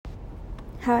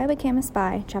How I Became a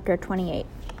Spy, Chapter 28.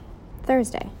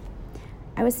 Thursday.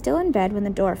 I was still in bed when the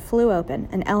door flew open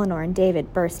and Eleanor and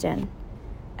David burst in.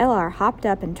 L.R. hopped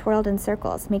up and twirled in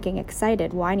circles, making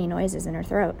excited, whiny noises in her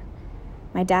throat.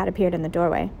 My dad appeared in the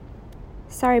doorway.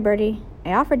 "Sorry, Bertie.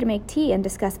 I offered to make tea and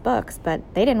discuss books, but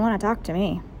they didn't want to talk to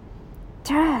me."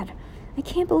 "Dad, I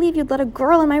can't believe you'd let a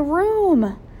girl in my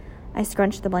room!" I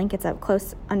scrunched the blankets up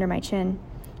close under my chin.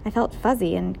 I felt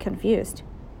fuzzy and confused.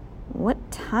 "What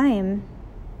time?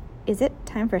 Is it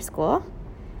time for school?"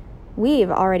 "We've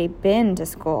already been to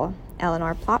school."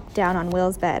 Eleanor plopped down on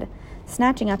Will's bed,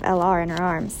 snatching up L.R. in her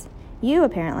arms. "You,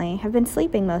 apparently, have been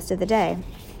sleeping most of the day.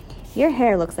 Your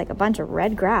hair looks like a bunch of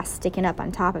red grass sticking up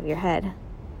on top of your head."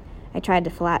 I tried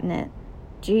to flatten it.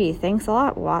 "Gee, thanks a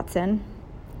lot, Watson."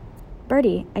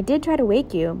 "Bertie, I did try to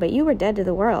wake you, but you were dead to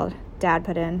the world," Dad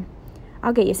put in.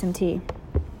 "I'll get you some tea."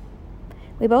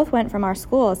 "We both went from our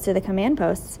schools to the command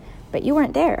posts, but you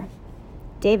weren't there."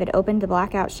 David opened the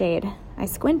blackout shade. I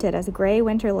squinted as a gray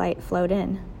winter light flowed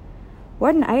in.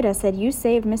 "Warden Ida said you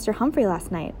saved Mr. Humphrey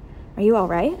last night. Are you all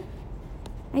right?"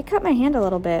 "I cut my hand a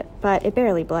little bit, but it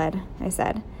barely bled," I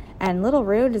said, "and little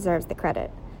Rue deserves the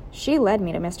credit. She led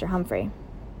me to Mr. Humphrey."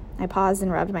 I paused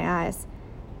and rubbed my eyes.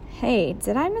 "Hey,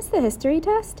 did I miss the history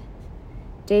test?"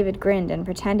 David grinned and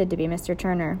pretended to be Mr.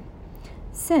 Turner.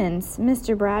 "Since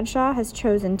Mr. Bradshaw has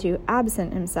chosen to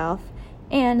absent himself,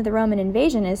 and the Roman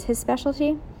invasion is his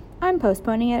specialty, I'm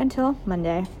postponing it until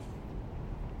Monday."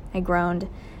 I groaned.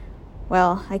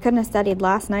 Well, I couldn't have studied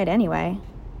last night anyway.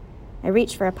 I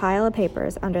reached for a pile of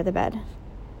papers under the bed.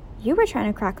 "You were trying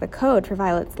to crack the code for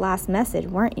Violet's last message,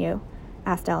 weren't you?"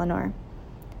 asked Eleanor.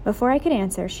 Before I could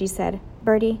answer, she said,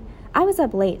 "Bertie, I was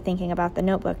up late thinking about the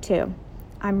notebook too.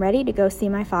 I'm ready to go see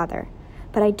my father,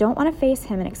 but I don't want to face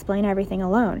him and explain everything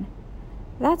alone.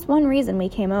 That's one reason we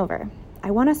came over. I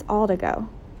want us all to go."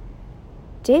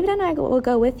 "David and I will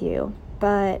go with you,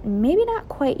 but maybe not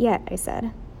quite yet," I said.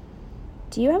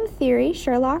 "Do you have a theory,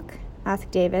 Sherlock?"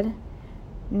 asked David.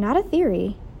 "Not a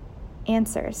theory.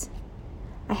 Answers."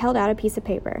 I held out a piece of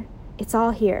paper. "It's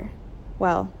all here.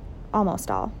 Well,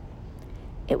 almost all."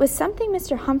 "It was something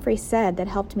Mr. Humphrey said that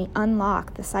helped me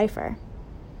unlock the cipher."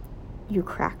 "You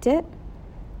cracked it?"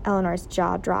 Eleanor's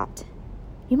jaw dropped.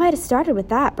 "You might have started with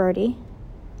that, Bertie."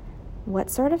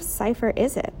 "What sort of cipher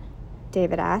is it?"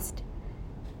 David asked.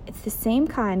 "It's the same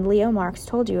kind Leo Marx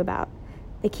told you about.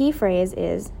 The key phrase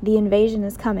is, 'The invasion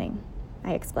is coming,'"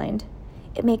 I explained.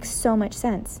 "It makes so much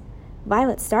sense.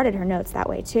 Violet started her notes that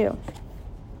way, too."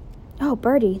 "Oh,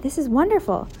 Bertie, this is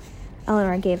wonderful."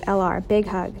 Eleanor gave L.R. a big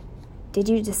hug. "Did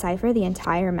you decipher the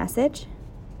entire message?"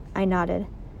 I nodded.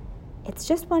 "It's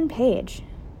just one page.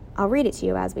 I'll read it to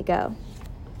you as we go."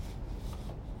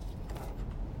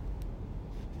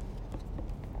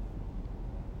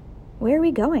 "Where are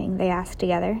we going?" they asked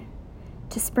together.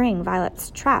 "To spring Violet's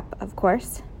trap, of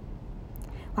course."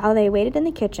 While they waited in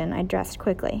the kitchen, I dressed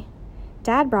quickly.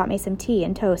 Dad brought me some tea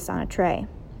and toast on a tray.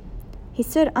 He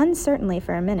stood uncertainly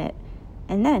for a minute,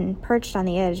 and then perched on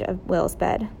the edge of Will's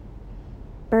bed.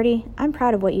 "Bertie, I'm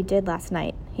proud of what you did last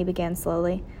night," he began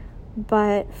slowly.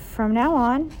 "But from now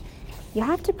on, you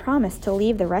have to promise to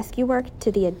leave the rescue work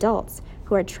to the adults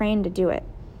who are trained to do it.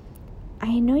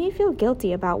 I know you feel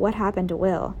guilty about what happened to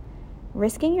Will.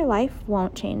 Risking your life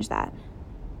won't change that."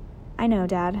 "I know,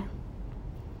 Dad."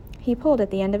 He pulled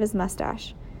at the end of his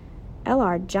mustache.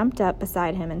 L.R. jumped up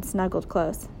beside him and snuggled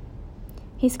close.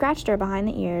 He scratched her behind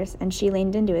the ears, and she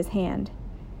leaned into his hand.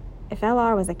 If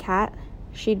L.R. was a cat,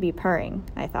 she'd be purring,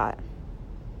 I thought.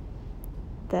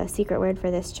 The secret word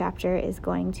for this chapter is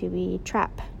going to be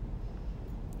trap.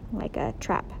 Like a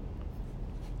trap.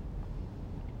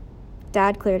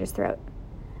 Dad cleared his throat.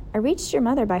 "I reached your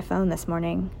mother by phone this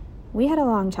morning. We had a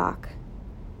long talk."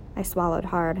 I swallowed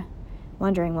hard,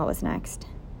 wondering what was next.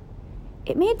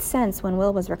 It made sense when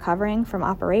Will was recovering from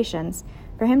operations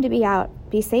for him to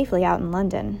be safely out in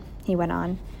London, he went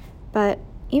on. "But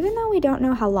even though we don't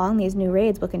know how long these new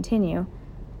raids will continue,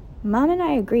 Mom and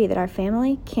I agree that our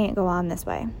family can't go on this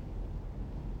way."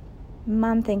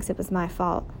 "Mom thinks it was my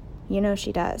fault. You know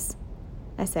she does,"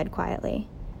 I said quietly.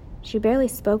 "She barely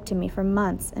spoke to me for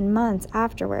months and months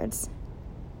afterwards."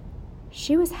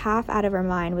 She was half out of her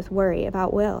mind with worry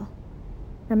about Will.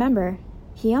 "Remember,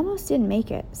 he almost didn't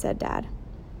make it," said Dad.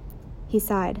 He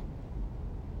sighed.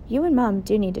 "You and Mom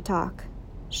do need to talk.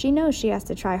 She knows she has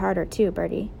to try harder too,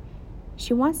 Bertie.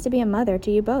 She wants to be a mother to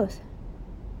you both."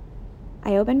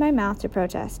 I opened my mouth to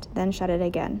protest, then shut it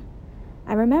again.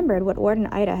 I remembered what Warden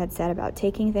Ida had said about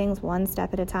taking things one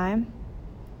step at a time.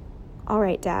 "All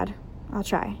right, Dad. I'll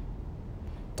try."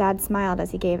 Dad smiled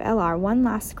as he gave L.R. one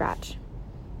last scratch.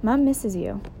 "Mom misses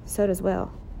you. So does Will."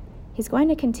 He's going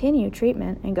to continue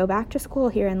treatment and go back to school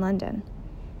here in London.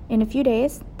 In a few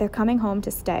days, they're coming home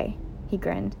to stay, he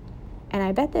grinned. And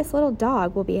I bet this little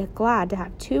dog will be glad to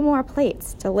have 2 more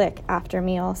plates to lick after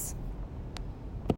meals.